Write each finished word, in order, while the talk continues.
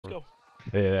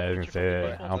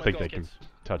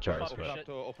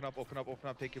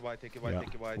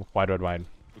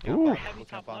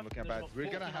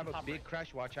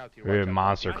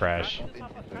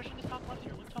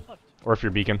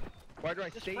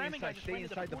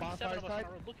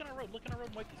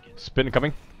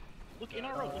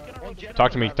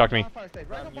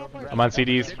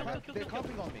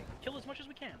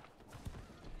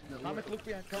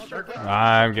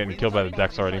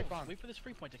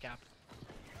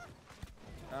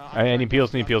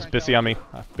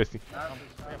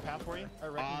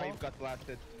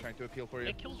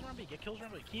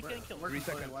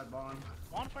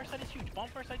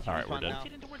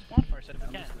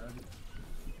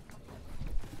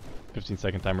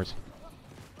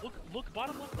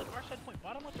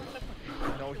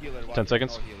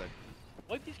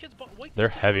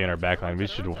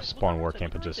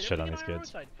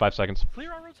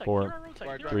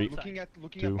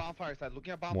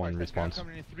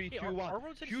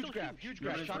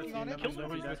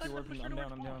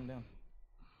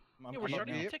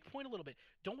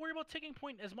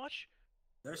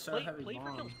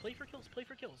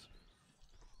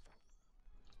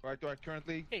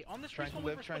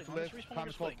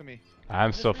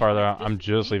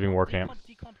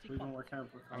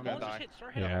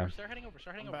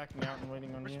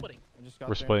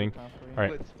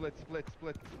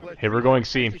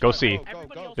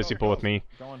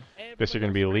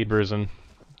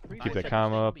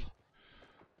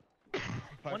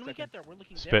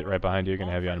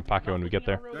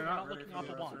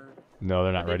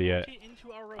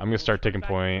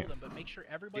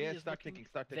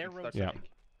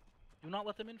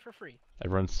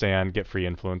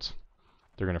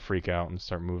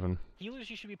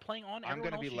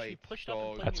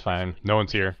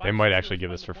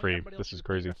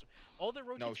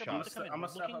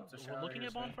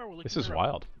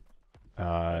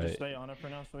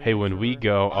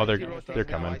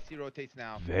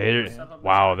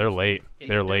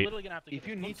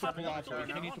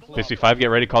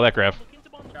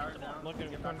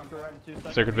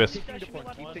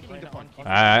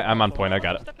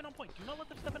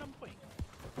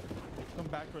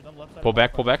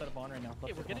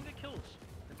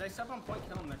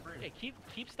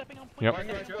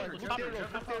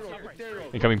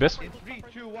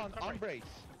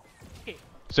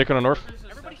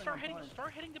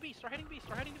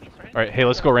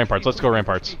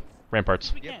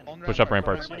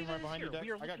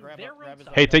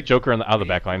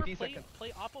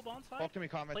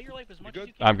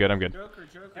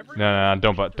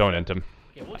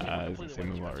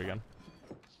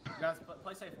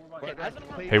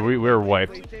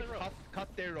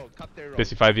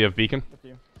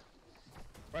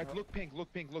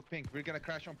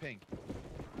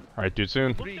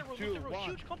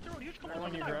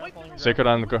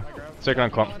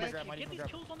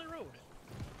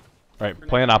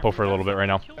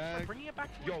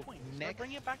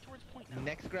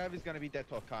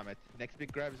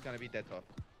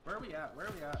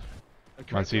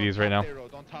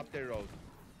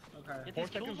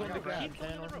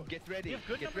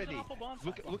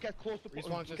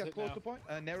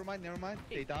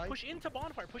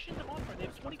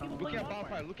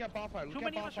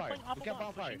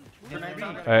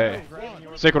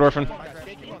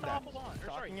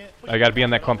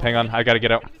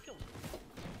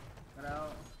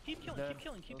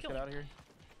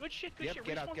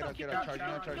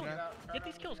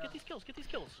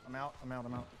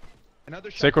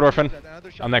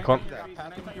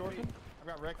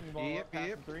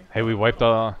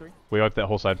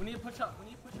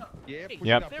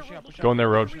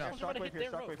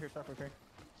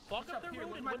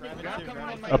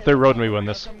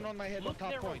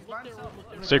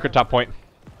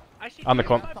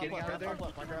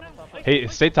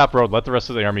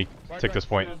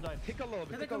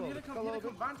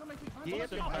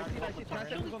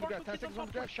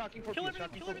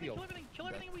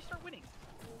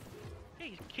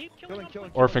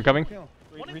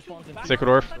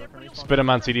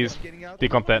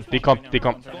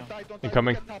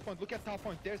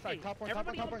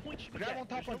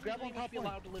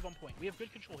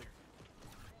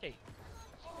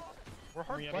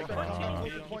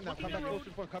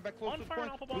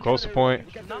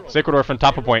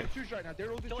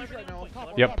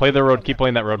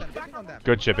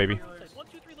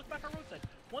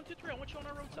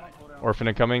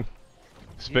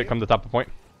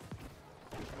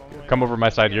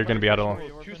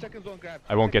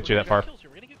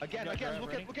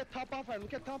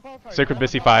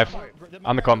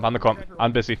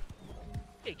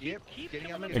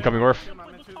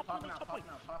two, top popping lane, out, top popping lane.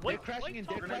 They're crashing in.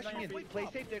 They're crashing in. Play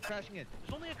safe. They're crashing in.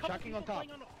 There's only a couple Shocking people on top.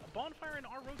 playing on a bonfire in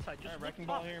our roadside. Just Alright, look wrecking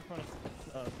ball top. here in front of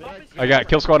Top Spit. is I got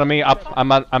kill squad on me. Up. I'm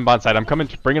bonside. I'm coming,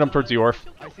 bringing them towards the Orf.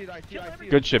 I see it. I see it. I see it.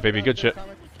 Good shit, baby. Good shit.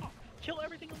 Kill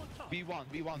everything and look top. We won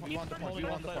the point. We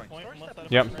won the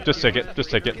point. Yep. Just take it. Just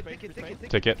take it.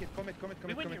 Take it. Commit.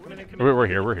 We win here. We win here. We're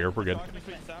here. We're here. We're good.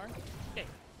 Okay,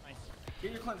 nice.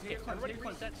 Get your cleanse, get your cleanse, Everybody get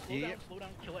your cleanse. reset. Slow down.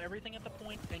 Kill everything at the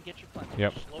point and get your cleanse.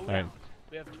 Yep. Slow Alright. down.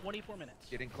 We have 24 minutes.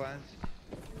 Getting cleansed.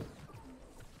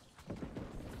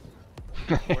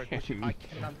 I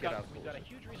cannot get out. We've got a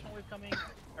huge respawn wave coming.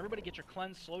 Everybody get your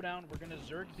cleanse. Slow down. We're gonna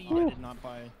Zerg beat. I did not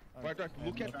buy. Right,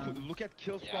 look at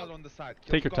kill squad on the side.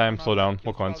 Take your time, slow down,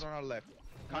 we'll cleanse. On our left.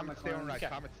 Comet, stay on right. Okay.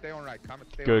 Comet, stay on right. Comet,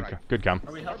 stay on Good. right. Good com.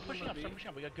 Are we Start helping pushing up. them Start pushing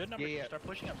up. We got good numbers. Yeah. Start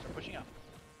pushing up. Start pushing up.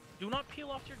 Do not peel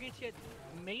off your gates yet.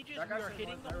 Mages, That we guy's are in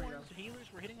hitting one. the There we horns. Healers,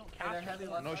 we're hitting on they're casters. heavy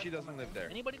horns. No, she doesn't live there.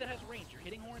 Anybody that has range, you're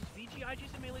hitting horns. VG,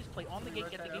 IGs, and melees play on the Can we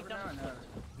gate. Get the rotate gate over down. now or And no?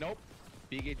 split. Nope.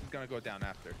 B gate is gonna go down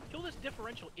after. Kill this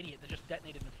differential idiot that just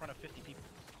detonated in front of 50 people.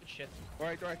 Good shit.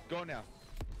 Alright, go now.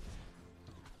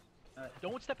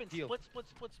 Don't step in. Deal. Split.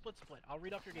 I'll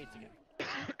read off your gates again.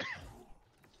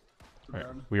 Right.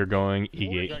 We are going E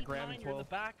 4, gate. 8, Grab 9, and you're in the 12.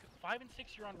 back. 5 and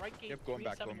 6, you're on right gate. Yep, going 3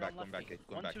 back, and 7, going you're back, on going left back gate. gate,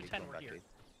 going 1, back 2, gate, 10, going we're back here. gate.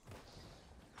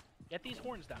 Get these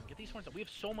horns down. Get these horns down. We have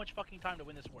so much fucking time to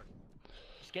win this war.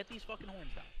 Just get these fucking horns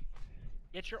down.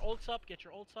 Get your ults up. Get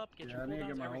your ults up. Get Yeah, your I need to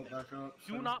get cooldowns. my ult Everything. back up.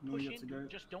 Do so not when we push get to in. go.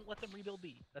 Just don't let them rebuild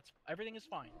B. That's everything is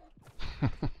fine.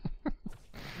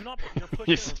 Do not. You're pushing.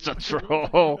 He's such a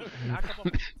troll. Back up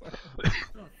on.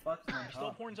 Oh, fuck them. We still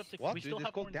have horns up to. What? We Dude, still this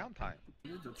have called horns. downtime.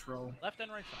 You're the troll. Left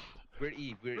and right side. We're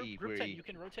E, we're E, Group we're 10, E. you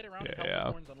can rotate around and help Yeah.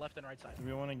 with horns on left and right side. Do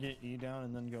we want to get E down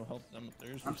and then go help them up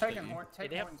there? I'm taking horn. Hey,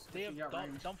 Take they have horns. they have You got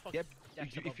range. dumb fuck. Yep,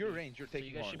 decks if above you're me. range, you're So you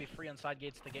taking guys horns. should be free on side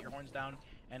gates to get your horns down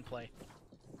and play.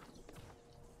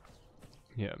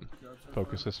 Yeah. Go so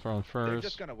Focus far. this one They're first.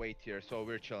 just gonna wait here, so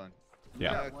we're chilling.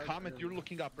 Yeah. Comment, you're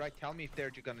looking up, right? Tell me if they're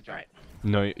gonna jump. Alright.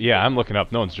 No. Yeah, I'm looking up.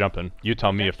 No one's jumping. You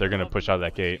tell me if they're gonna push out of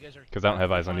that gate, because I don't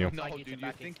have eyes on you. No, dude,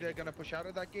 you think they're gonna push out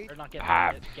of that gate? Or not get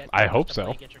Ah, get I hope to play,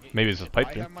 so. get your gate. Maybe it's just pipe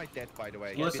I dream. have my death, by the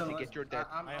way. Listen, Busy, get your death.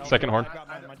 Second horn. I got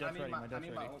my death ready, my death's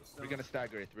ready. We're gonna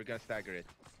stagger it. We're gonna stagger it.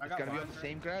 I It's got gonna be on vines the ready.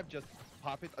 same grab. Just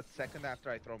pop it a second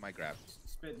after I throw my grab.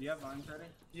 Spit, do you have vines ready?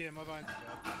 Yeah, my vines.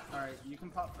 Alright, you can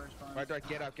pop first vine. Right,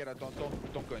 get out. Don't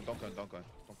go in.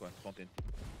 Don't in.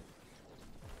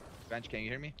 Bench, can you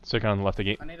hear me? Stick on the left of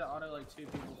the gate. I need to auto like 2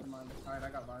 people from mine. Alright, I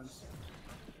got vines.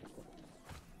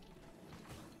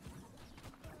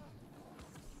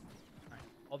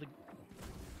 All the.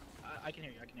 I can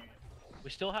hear you. We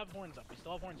still have horns up.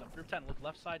 Group 10, look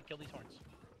left side. Kill these horns.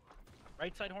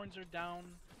 Right side horns are down.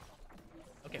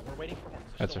 Okay, we're waiting for horns.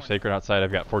 There's That's still our horns. sacred outside.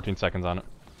 I've got 14 seconds on it.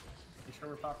 You sure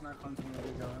we're popping our cleanse when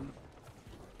we go in?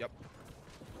 Yep.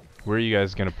 Where are you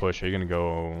guys gonna push? Are you gonna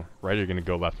go right or are you gonna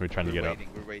go left? We're trying to get up.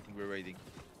 We're waiting.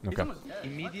 He's Okay. almost dead.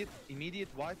 Immediate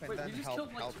wipe and Wait, then we just help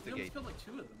killed like the we gate. just killed like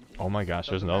 2 of them. Oh my gosh,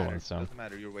 there's Doesn't another matter, one down. Doesn't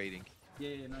matter, you're waiting.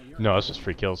 Yeah, no, you're No, right. it's just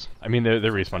free kills. I mean, their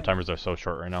respawn timers are so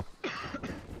short right now.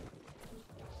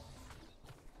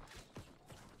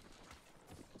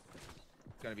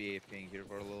 Gonna be AFKing here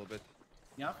for a little bit.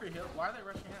 Yeah, I'm free heal. Why are they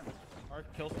rushing in? Our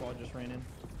kill squad just ran in.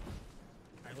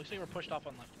 Alright, looks like we're pushed off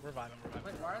on left. We're vibing.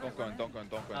 Wait, why are they Don't go in, running? don't go in,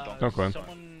 don't go in, don't go in. Don't go in.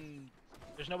 Someone.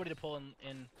 There's nobody to pull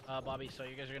in Bobby, so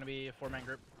you guys are gonna be a 4-man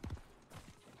group.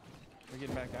 We're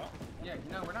getting back out. Yeah,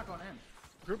 no, we're not going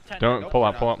in. Group 10. Don't Nope, pull we're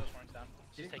out, pull not. out. Those horns down.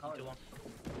 It's just taking too long.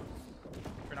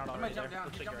 You're not He already might there. jump down.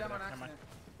 Looks He like jumped you're down on there. Never mind.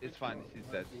 accident. It's fine, he's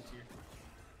dead.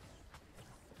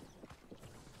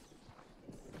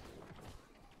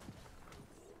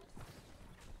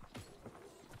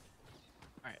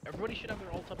 Alright, everybody should have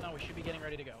their ult up now. We should be getting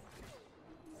ready to go.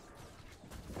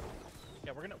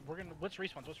 Yeah, we're gonna. What's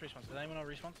respawns? Does anyone know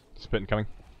respawns? Spitting coming.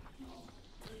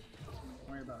 Don't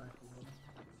worry about it.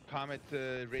 Comet,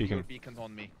 radio Beacon. beacon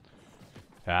on me.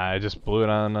 I just blew it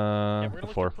on Yeah, we're the gonna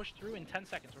look floor. to push through in 10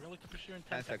 seconds. We're gonna look to push through in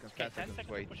 10 10 seconds. seconds, Okay, 10 10 seconds,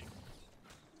 seconds. wait. We're pushing.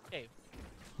 Okay,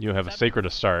 You have a 7, sacred to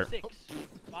start. 6,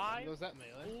 5, Was that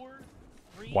melee? 4,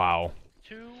 3, Wow.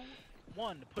 2,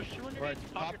 1. Push through on your Right,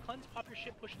 gates. Pop pop. your cleanse. Pop your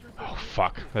shit. Push through. Oh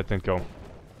fuck, that didn't go.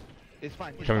 It's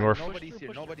fine, it's Coming fine. north. Nobody's Push here,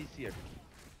 through, nobody's here.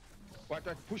 Right,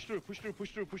 push through.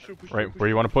 Right, where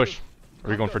you want to push?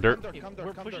 Are you going for dirt? Okay,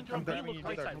 we're pushing through. I'm gonna look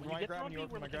right side. When you get through on me,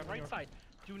 we're looking right side.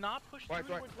 Do not push through Right.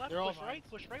 towards left. They're all Push right.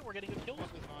 Push right. We're getting good kills.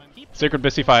 Keep Sacred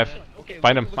Bissy 5. Okay,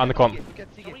 Find him, on the clump. Look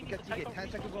at Seagate, look at Seagate.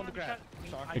 10 seconds on the grab.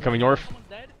 You coming north?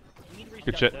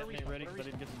 Good shit. Detonate ready because I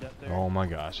didn't get the death there. Oh my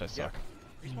gosh, I suck.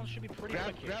 Respawns should be pretty Grab,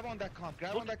 quick here. grab on that clump,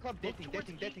 grab on that clump. Look Dating. towards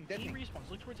E respawns.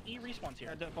 Look towards E respawns here.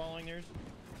 Got death following yours.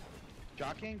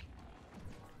 Jocking.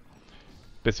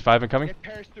 Busy 5 incoming. Get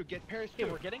Paris too. Get Paris Okay,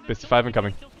 too. we're getting Busy kills, 5 we're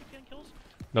incoming. getting kills, we're getting kills.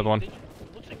 Another one. It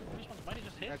looks like respawns might have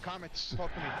just hit. Comments.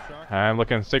 Talk to me. I'm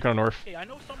looking. Sacred on north. Okay, I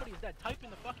know somebody's dead. Type in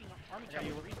the fucking army chat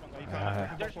with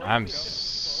respawns. There's no I'm way people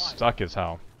are alive. stuck as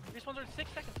hell. Respawns are in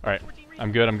 6 seconds. Alright. 14 respawns.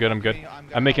 I'm good. I'm good. I'm good.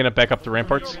 I'm making it back up to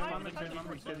ramparts.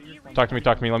 Talk to me.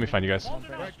 Talk to me. Let me find you guys.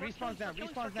 Right, respawns now.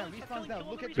 Respawns now. Respawns now.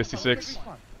 Look at 56.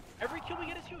 Every kill we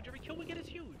get is huge. Every kill we get is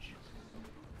huge.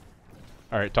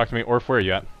 Alright, talk to me. Orf, where are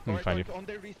you at? Let me Alright, find you. On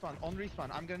their respawn. On respawn.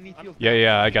 I'm gonna need heals. Yeah,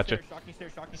 yeah, I got you.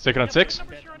 Sacred on 6.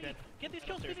 Get these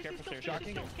kills, get these kills, get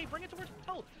these kills. Okay, bring it towards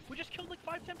hotel. We just killed like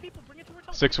 5-10 people. Bring it towards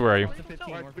hotel. 6, where are you?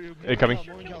 Incoming.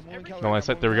 No line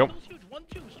set. There we go.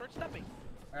 1-2, start stepping.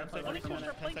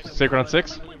 Alright, Sacred on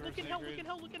 6. Look in hell, look in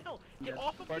hell, look in hell. Get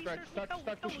off of these stairs,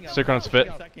 Start pushing out. Sacred on spit.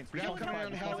 Grab coming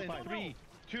on hell in 3,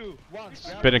 2, 1.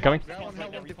 Spit incoming. Grab on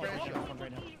hell, one differential.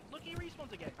 Looky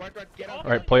respawns again. Right, get out.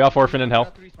 Alright, play off Orphan in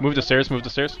hell. Move the stairs. Move the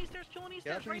stairs.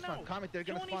 Get out to respawn. Comment. They're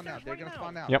gonna spawn now. They're gonna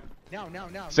spawn now. Yep.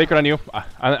 Now. Sacred on you.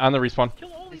 On the respawn.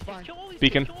 Kill all these kids, kill all these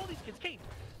Beacon. kids, kill all these kids. Kate.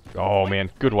 Oh man,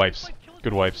 good wipes.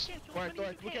 Good wipes. Alright,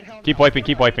 look at hell. Keep wiping.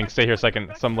 Keep wiping. Stay here a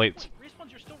second. Some late.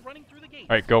 Respawns, you're still running through the gate.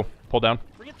 Alright, go. Pull down.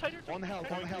 Bring it tighter. On hell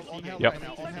Yep. right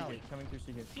now. On hell. Coming through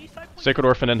Seagate. Seaside point, Sacred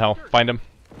Orphan in hell. Find him.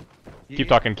 Keep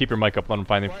talking. Keep your mic up. Let him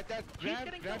find him. Right, that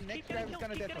grab. Next grab is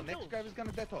gonna death. Next grab is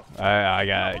gonna death. I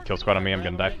got kill squad on me. I'm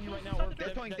gonna die.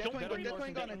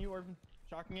 Deathwing on you, Orphan.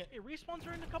 Shocking it. Hey, respawns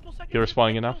are in a couple seconds. You're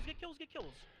respawning in now? Get kills.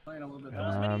 playing a little bit.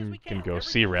 I'm gonna go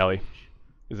C rally.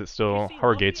 Is it still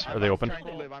Horror Gates? Are they open? I'm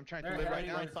trying to live right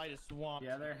now. Right side is swamped.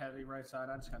 Yeah, they're heavy right side.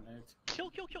 I just got nuked. Kill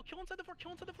inside the fort,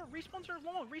 Respawns are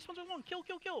long,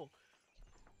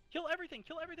 Kill everything,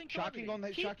 Shocking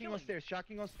on stairs.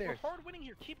 We're hard winning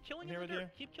here. Keep killing in the dirt.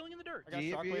 Keep killing in the dirt. I got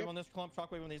shockwave on this clump,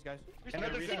 shockwave on these guys.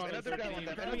 Another guy on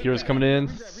that. Heroes coming in.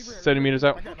 70 meters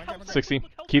out. 60.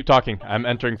 Keep talking. I'm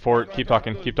entering fort. Keep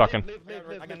talking. Keep talking.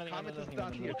 Comment is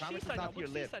not here. Comment is not here.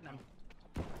 Live.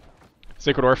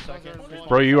 Sacred Orf.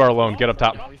 Bro, you are alone. Get up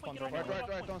top. Right.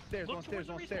 On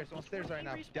stairs right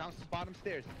now. Down, bottom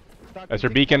stairs. That's your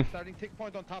beacon. Starting tick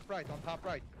point on top right.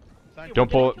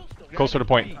 Don't pull it. Closer to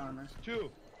point.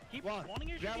 2, Keep 1. spawning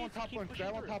your Grab on streets, top keep point. pushing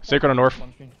Grab on through. top point. Sacred on Orf.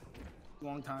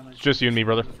 Long time. It's just you and me,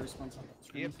 brother.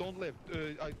 Yep, don't live.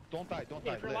 Don't die.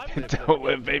 Hey, if you're alive, Live. Don't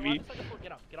live, baby.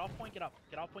 Get up. Get off point. Get up.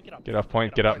 Get off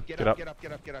point. Get up. Get Get up. up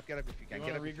if you can. You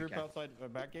Get want up to if you regroup can.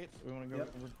 outside back gates? We want to go.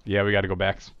 Yeah, we gotta go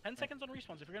back. 10 seconds on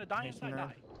respawns. If you're gonna die inside,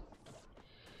 die.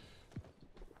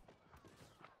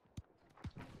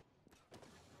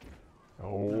 Oh,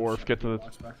 Orf, get to the.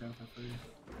 Watch back in for free.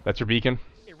 That's your beacon.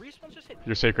 Hey, respawns just hit.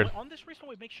 You're sacred. On this respawn,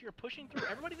 we make sure you're pushing through.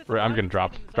 Everybody that's Right, I'm alive gonna is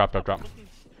drop. standing Drop. inside top. Drop.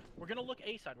 We're gonna look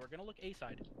A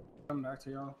side. Coming back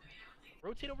to y'all.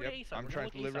 Rotate over Yep, to A side. I'm We're trying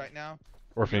gonna to look live A right side. now.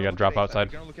 Orphan, you We're gotta gonna drop look at A side. outside.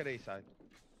 We're gonna look at A side.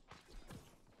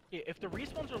 Yeah, if the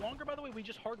respawns are longer, by the way, we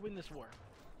just hard win this war.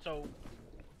 So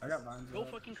I got vines. go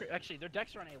fucking crazy. Actually, their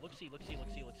decks are on A. Look C. We're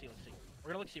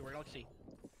gonna look C.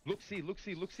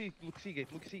 Look C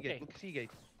gate.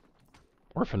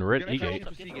 Orphan, we're at Gonna E try gate.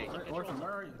 to C gate. Orphan,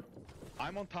 where are you?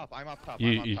 I'm on top. I'm up top.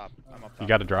 You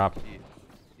gotta drop.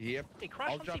 Yep. Hey,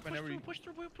 crash I'll on drop C. whenever you- Push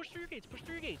through your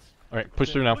gates. Alright, push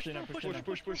through now. Push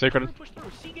through. Sacred.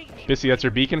 C gate. Bissy, that's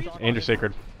your beacon. And your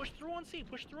sacred. Push through on C.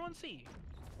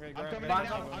 I'm coming in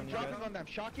now. I'm dropping on them.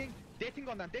 Shocking. Dating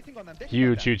on them.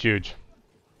 Huge.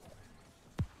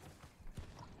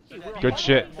 Hey, we're Good on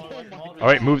shit. one.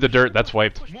 Alright, move the dirt. That's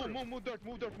wiped. Move dirt.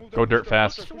 Go dirt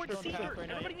fast. Push towards C dirt.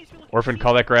 Everybody needs to be looking Orphan, C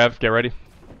call that grab. Get ready.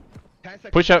 10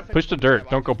 seconds, Push 10 out. Push the seconds. dirt.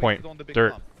 Don't go Watch the point. on the big Dirt.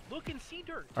 clump. Look and see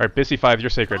dirt. Alright, Bissy 5, you're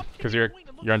sacred. Because you're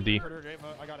on D.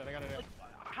 I got it.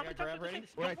 How many grab times ready?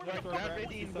 Right. Grab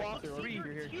ready in walk. 3,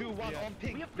 2, 1 on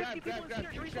pink. We have 50 Grab. people in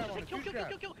here. Huge grab on it. Huge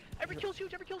grab. Kill. Every kill's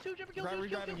huge.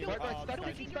 Regrabbing you.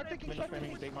 Start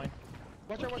taking. Take mine.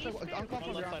 Watch out.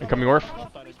 Uncomfortable. Incoming Orf.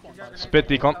 Spit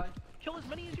decomp. Kill as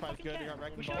many as you fucking Good, you can. got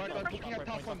wrecked. We Right, should have Looking at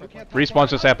top one. Respawns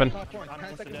just happened.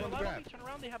 10 seconds on the grab. Turn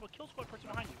around, they have a kill squad person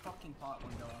behind you. Fucking pot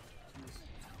window.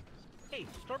 Jeez. Hey,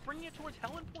 start bringing it towards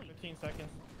Helen Point. 15 seconds.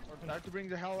 Start to bring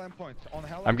the hell endpoint. On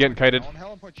hell. I'm getting kited. On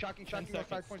hell endpoint. Shocking on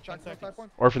side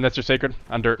point. Orphan, that's your sacred.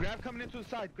 On dirt. Grab coming into the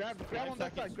side. Grab on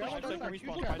that side. Grab on that side.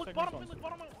 Huge grab. Look, bottom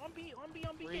on B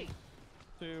gate.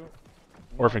 2.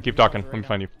 Orphan, keep talking. Let me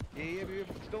find you. Yeah.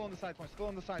 Still on the side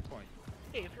point.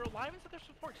 Hey, if you're alive inside their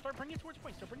support, start bringing it towards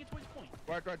point.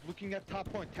 Right. Looking at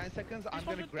top point. 10 seconds. I'm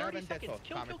gonna grab and death off.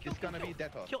 Comment. It's gonna be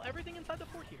death off. Kill everything inside the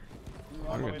fort here.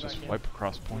 I'm gonna just wipe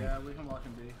across point. Yeah, we can walk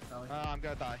in B. Probably. I'm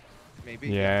gonna die. Maybe.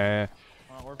 Yeah.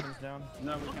 Orphan's down.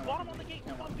 No, we Look can't bottom walk on the in gate.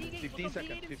 B. Look on B gate. 15 Look on B seconds,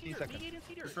 gate and 15 C seconds. B gate and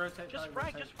C dirt. Just rotate. Just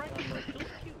frag. Kills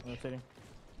are huge. Rotating.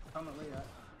 Come at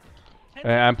Lee.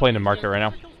 I'm playing in market right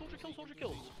now. Soldier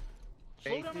kills.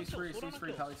 Slow down on C's kills, free, slow down C's on free,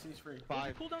 kills. Pally, C's free.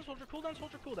 Five. Cooldowns, hold your cooldowns,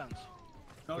 hold your cooldowns.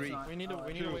 No, it's Three. not. We need to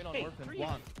wait on Hey, orphans. 3,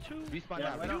 1. 2, Respawn Yeah,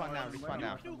 now, wait on respawn now, orphans, respawn wait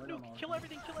now. on nuke, kill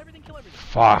everything, kill everything, kill everything.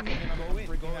 Fuck. Go in,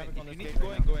 Freaking if you on need this to go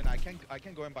base in, right go in. I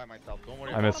can go in by myself. Don't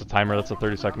worry. I missed the timer. That's a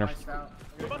 30 seconder.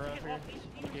 We're about to get off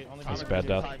these Okay, only That's Mr. bad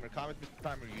death. Timer, comment Mr.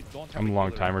 Timer. You don't have I'm a to long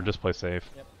kill timer. Just play safe.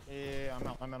 Yep. Yeah, I'm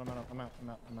out.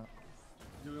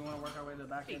 Do we want to work our way to the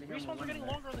back Hey, gate again? respawns are getting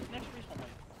longer on this next respawn wave.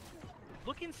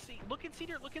 Look in C, look in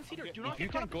Cedar, look in Cedar. Do not If you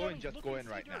get caught can up go in, zombies, just look go in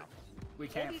right Cedar. now. We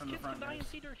All can't these from the kids can front. die in guys.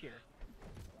 Cedar here.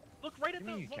 Look right at What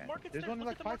do you mean the you can't? market There's stairs. only Look at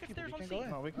like the 5 market people. stairs We on can C. go in.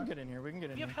 No, we can get in here. We can get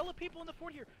in We have here. hella people in the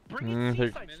fort here. Bring Mm, it they're-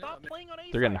 seaside. Stop playing on A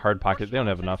side. They're getting hard pocket. They don't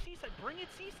have enough. Bring it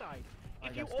seaside. I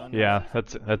If you got stunned. own Yeah, seaside,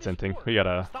 that's you win that's this inting. fort. We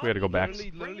gotta Stop go being back. lazy.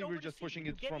 Bring Literally, it we're over just to C. pushing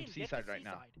You it get from in, get seaside to right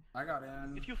now. seaside. I got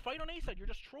in. If you fight on A side, you're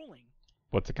just trolling.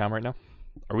 What's the com right now?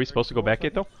 Are we supposed to go back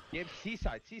gate though? Yeah,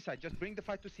 seaside. Just bring the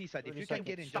fight to seaside. If 30 you can seconds.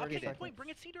 get in, Stop just get taking in. point. Bring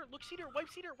it Cedar. Look Cedar. Wipe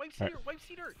Cedar. Wipe Alright. Cedar. Wipe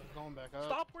Cedar. Going back up.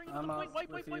 Stop bringing I'm the up point. Wipe.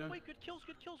 with you. Good kills.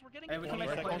 Good kills. We're getting. Hey, we it. can make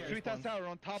Alright, a like play On here. 3 tower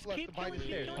on top Just left keep by the killing, keep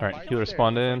stairs. killing. All right, by the healer stairs.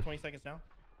 spawned in. 20 seconds now.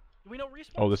 Do we know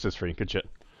respawn? Oh, this is free. Good shit.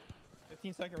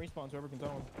 15-second respawns. Whoever can tell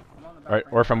them. I'm on the back All right,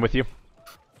 right Orph, I'm with you.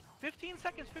 15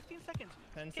 seconds. 15 seconds.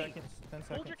 10 Okay, seconds. 10 Hold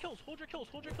your seconds. kills. Hold your kills.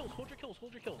 Hold your kills. Hold your kills.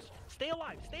 Hold your kills. Stay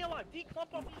alive. Stay alive.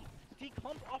 Declump off E.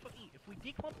 Declump off of E. If we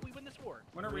declump, we win this war.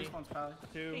 When are 3, respawns, Pally?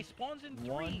 2, Okay, spawns in 3,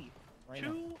 one. Right now.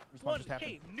 2, Respawn 1. just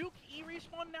happened. Okay, nuke E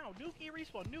respawn now. Nuke E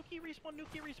respawn. Nuke E respawn.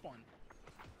 Nuke E respawn.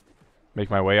 Make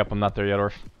my way up. I'm not there yet,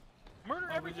 Orph. Murder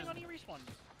we everything just- on E respawn.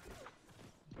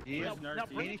 Yeah. Now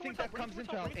bring it Anything towards that us, bring it comes towards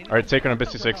into us, our- bring it All right, towards take her on us.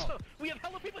 Bisty 6. We have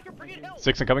hella people here. Bring it help.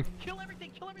 6 incoming. Kill everything.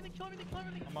 Kill everything. Kill everything. Kill everything. Kill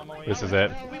everything. I'm on my way This out. is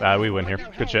it. We win here.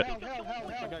 Good shit. I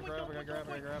got grab.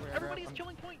 Everybody's I'm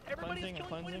killing point. Everybody's cleansing,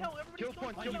 killing point in hell. Everybody's Kill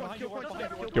killing point, kill point, kill point, Doesn't kill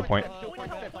matter point, what Good point.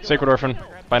 point in hell. Sacred Orphan.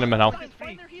 Find him in hell.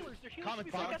 Find their healers. Their healers should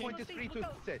be Bottom focused point on is the free stage. to Look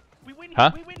out. sit. We win here.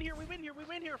 Huh? We win here. We win here. We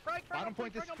win here. Frag. Bottom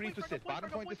point is free to sit. Bottom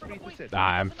point is free to sit.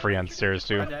 Ah, I'm free on stairs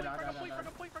too. I died.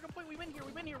 We win here.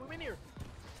 We win here. We win here.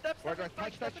 Step. Right, right,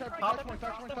 touch, touch, touch, touch point,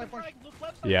 touch point, touch point.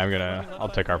 Yeah, I'll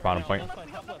take our bottom point.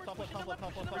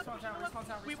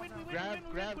 We win. We win. Grab,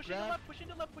 grab, Push grab.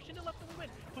 into left. Push into left and we win.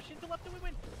 Push into left and we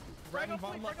win. Bottom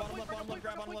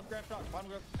left, grab, shot. Bottom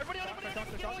left. Everybody on.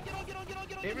 Get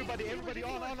on. Everybody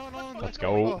on. Let's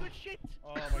go. Good shit.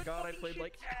 Oh my god, I played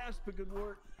like ass, but good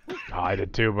work. Oh, I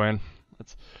did too, man.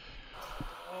 That's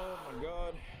Oh my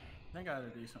god. I think I had a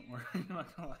decent work. I'm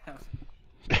not gonna laugh.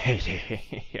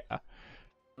 yeah.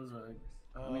 It was a,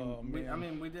 Oh, I man.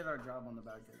 mean, we did our job on the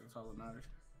back gate. That's all that matters.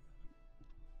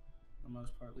 For the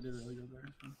most part, we did really good there.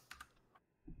 So.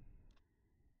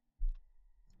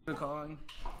 Good calling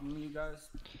from you guys.